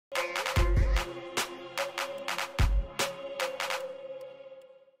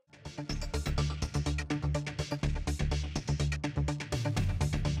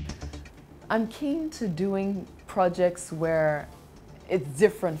I'm keen to doing projects where it's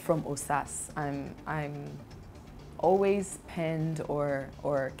different from Osas. I'm always penned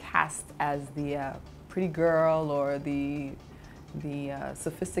or cast as the pretty girl or the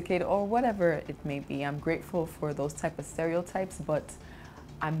sophisticated or whatever it may be. I'm grateful for those type of stereotypes, but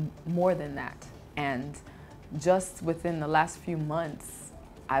I'm more than that. And just within the last few months,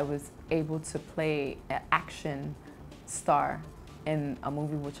 I was able to play an action star in a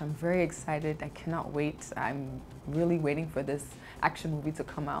movie, which I'm very excited. I cannot wait. I'm really waiting for this action movie to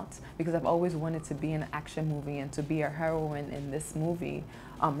come out because I've always wanted to be in an action movie and to be a heroine in this movie,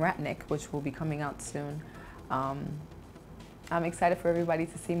 Ratnik, which will be coming out soon. I'm excited for everybody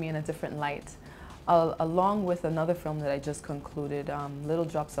to see me in a different light, along with another film that I just concluded, Little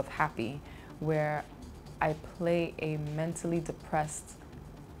Drops of Happy, where I play a mentally depressed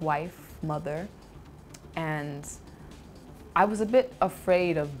wife, mother, and I was a bit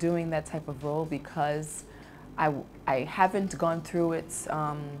afraid of doing that type of role because I haven't gone through it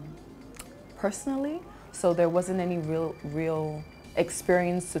personally, so there wasn't any real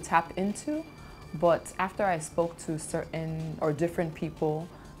experience to tap into. But after I spoke to certain or different people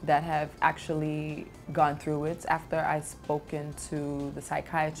that have actually gone through it, after I've spoken to the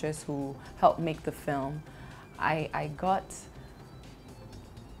psychiatrist who helped make the film, I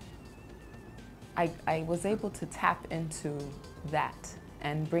was able to tap into that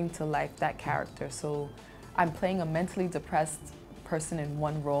and bring to life that character. So I'm playing a mentally depressed person in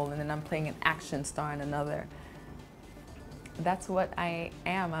one role, and then I'm playing an action star in another. That's what I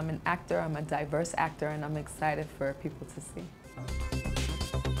am. I'm an actor, I'm a diverse actor, and I'm excited for people to see.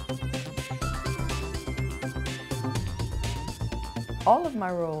 All of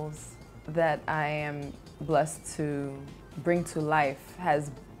my roles that I am blessed to bring to life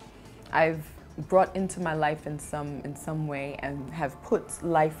I've brought into my life in some way and have put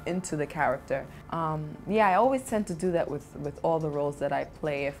life into the character. Yeah, I always tend to do that with all the roles that I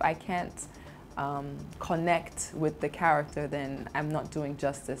play. If I can't connect with the character, then I'm not doing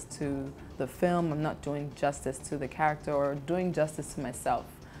justice to the film, I'm not doing justice to the character or doing justice to myself.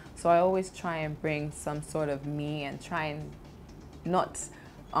 So I always try and bring some sort of me and try and not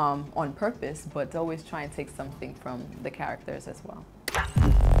on purpose, but always try and take something from the characters as well.